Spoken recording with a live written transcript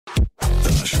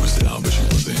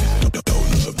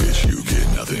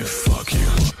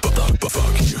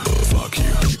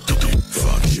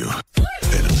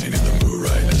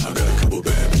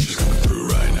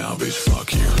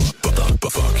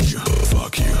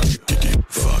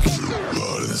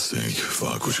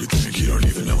What you think? You don't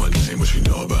even know my name. What you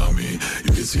know about me?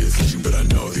 You can see a thing, but I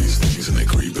know these things, and they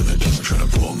creep in the dark, trying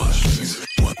to pull my strings.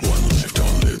 One life,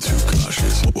 don't live too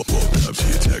cautious. Woke up to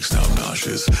your text, now I'm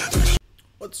nauseous.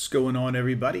 What's going on,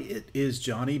 everybody? It is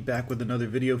Johnny back with another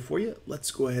video for you.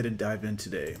 Let's go ahead and dive in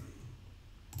today.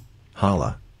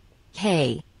 Holla.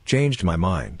 Hey. Changed my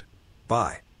mind.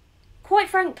 Bye. Quite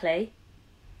frankly,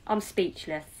 I'm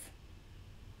speechless.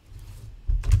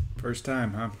 First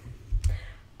time, huh?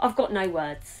 I've got no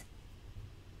words.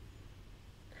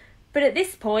 But at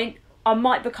this point, I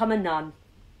might become a nun.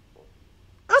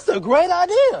 That's a great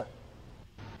idea.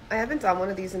 I haven't done one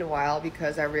of these in a while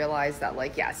because I realized that,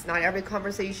 like, yes, not every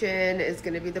conversation is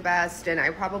going to be the best, and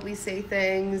I probably say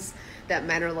things that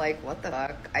men are like, what the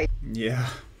fuck? Yeah,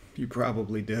 you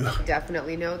probably do.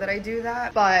 Definitely know that I do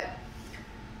that. But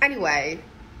anyway,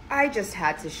 I just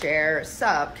had to share.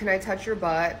 Sup, can I touch your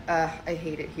butt? I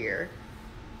hate it here.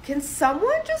 Can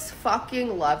someone just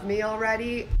fucking love me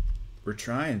already? We're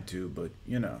trying to, but,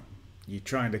 you know, you're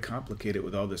trying to complicate it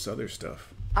with all this other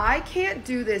stuff. I can't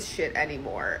do this shit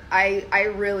anymore.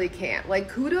 I really can't. Like,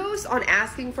 kudos on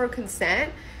asking for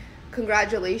consent.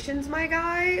 Congratulations, my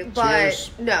guy. But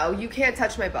cheers. No, you can't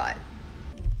touch my butt.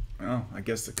 Well, I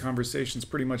guess the conversation's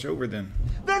pretty much over then.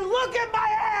 Then look at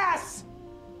my ass!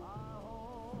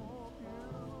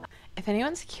 If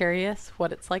anyone's curious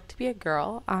what it's like to be a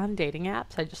girl on dating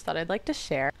apps, I just thought I'd like to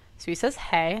share. So he says,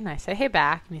 hey, and I say, hey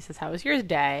back, and he says, how was your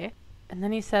day? And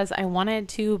then he says, I wanted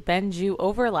to bend you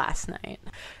over last night.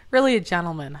 Really a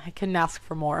gentleman. I couldn't ask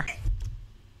for more.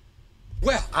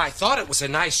 Well, I thought it was a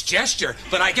nice gesture,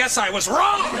 but I guess I was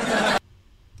wrong!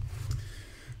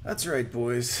 That's right,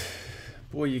 boys.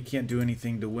 Boy, you can't do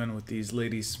anything to win with these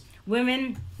ladies.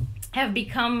 Women have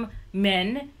become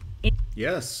men.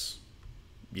 Yes.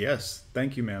 Yes.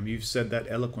 Thank you, ma'am. You've said that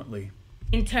eloquently.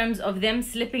 In terms of them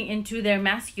slipping into their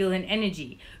masculine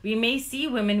energy. We may see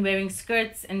women wearing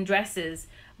skirts and dresses,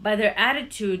 but their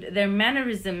attitude, their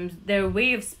mannerisms, their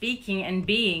way of speaking and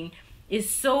being is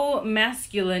so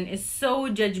masculine, is so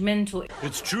judgmental.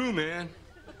 It's true, man.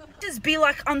 Just be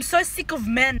like, I'm so sick of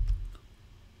men.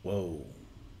 Whoa.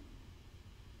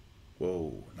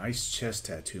 Whoa. Nice chest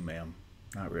tattoo, ma'am.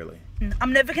 Not really.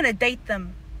 I'm never gonna date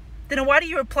them. Then why do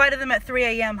you reply to them at 3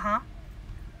 a.m., huh?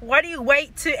 Why do you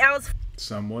wait 2 hours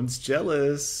Someone's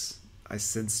jealous. I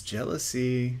sense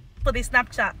jealousy. for their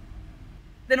Snapchat?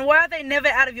 Then why are they never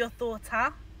out of your thoughts,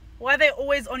 huh? Why are they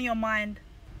always on your mind?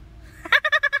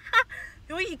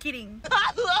 Who are you kidding?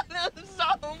 I love them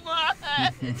so much.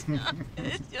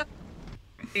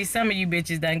 See, some of you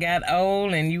bitches done got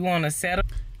old and you want to settle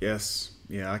Yes.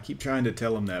 Yeah, I keep trying to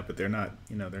tell them that, but they're not,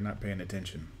 they're not paying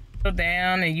attention.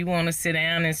 down and you want to sit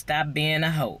down and stop being a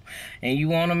hoe. And you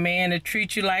want a man to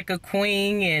treat you like a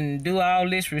queen and do all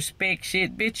this respect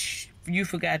shit. Bitch, you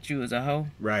forgot you was a hoe.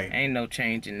 Right. Ain't no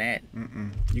change in that.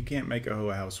 You can't make a hoe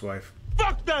a housewife.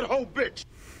 Fuck that hoe bitch!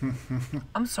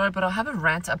 I'm sorry, but I have a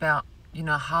rant about,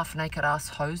 half-naked ass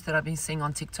hoes that I've been seeing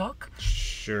on TikTok.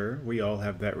 Sure, we all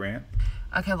have that rant.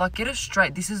 Okay, like, get it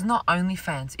straight. This is not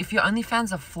OnlyFans. If your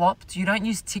OnlyFans are flopped, you don't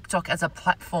use TikTok as a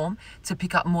platform to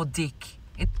pick up more dick.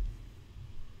 It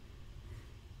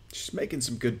She's making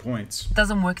some good points.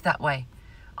 doesn't work that way.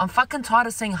 I'm fucking tired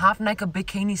of seeing half-naked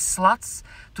bikini sluts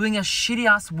doing a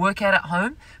shitty-ass workout at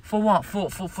home. For what?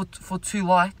 For 2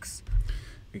 likes?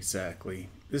 Exactly.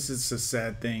 This is a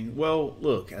sad thing. Well,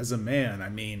 look, as a man,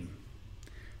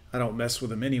 I don't mess with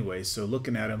them anyway, so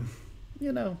looking at them,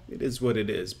 it is what it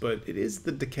is. But it is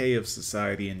the decay of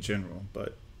society in general.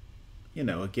 But,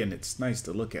 again, it's nice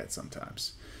to look at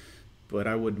sometimes. But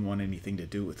I wouldn't want anything to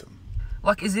do with them.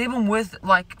 Like, is it even worth,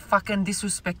 like, fucking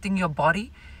disrespecting your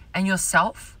body and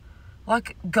yourself?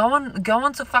 Like, go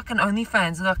on to fucking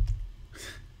OnlyFans. Like,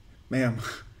 Ma'am,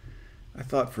 I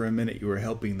thought for a minute you were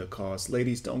helping the cause.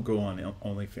 Ladies, don't go on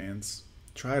OnlyFans.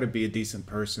 Try to be a decent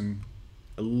person,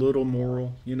 a little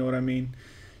moral, you know what I mean?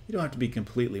 You don't have to be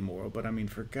completely moral, but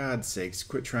for God's sakes,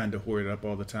 quit trying to hoard it up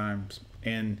all the time.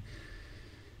 And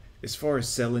as far as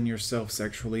selling yourself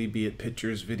sexually, be it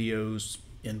pictures, videos,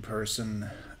 in person,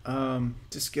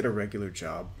 just get a regular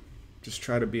job. Just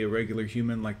try to be a regular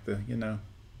human like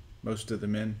most of the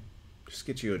men. Just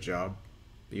get you a job.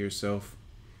 Be yourself.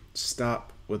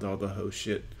 Stop with all the hoe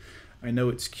shit. I know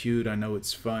it's cute, I know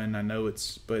it's fun,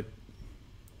 but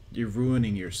you're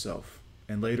ruining yourself.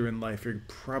 And later in life, you're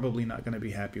probably not going to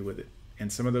be happy with it. And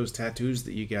some of those tattoos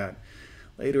that you got,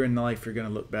 later in life, you're going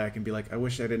to look back and be like, I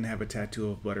wish I didn't have a tattoo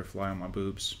of a butterfly on my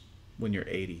boobs when you're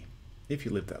 80, if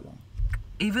you live that long.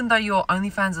 even though your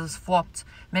OnlyFans has flopped,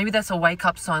 maybe that's a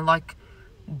wake-up sign. Like,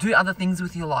 do other things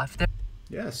with your life.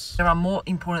 Yes. There are more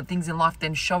important things in life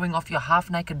than showing off your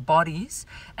half-naked bodies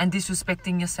and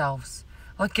disrespecting yourselves.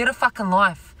 Like, get a fucking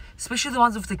life. Especially the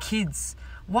ones with the kids.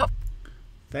 What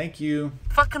Thank you.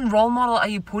 fucking role model are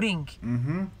you putting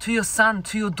to your son,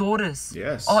 to your daughters?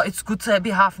 Yes. Oh, it's good to be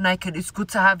half naked. It's good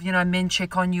to have, men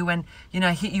check on you and,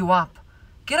 hit you up.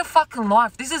 Get a fucking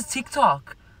life. This is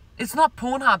TikTok. It's not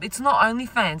Pornhub. It's not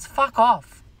OnlyFans. Fuck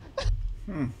off.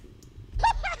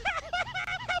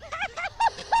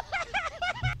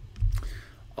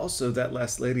 Also, that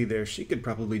last lady there, she could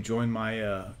probably join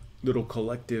my little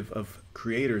collective of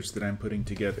creators that I'm putting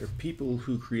together. People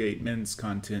who create men's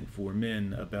content for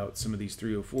men about some of these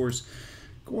 304s.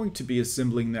 Going to be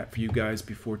assembling that for you guys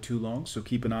before too long, so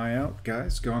keep an eye out.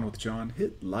 Guys, Gone with John,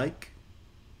 hit like.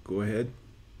 Go ahead.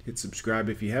 Hit subscribe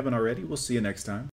if you haven't already. We'll see you next time.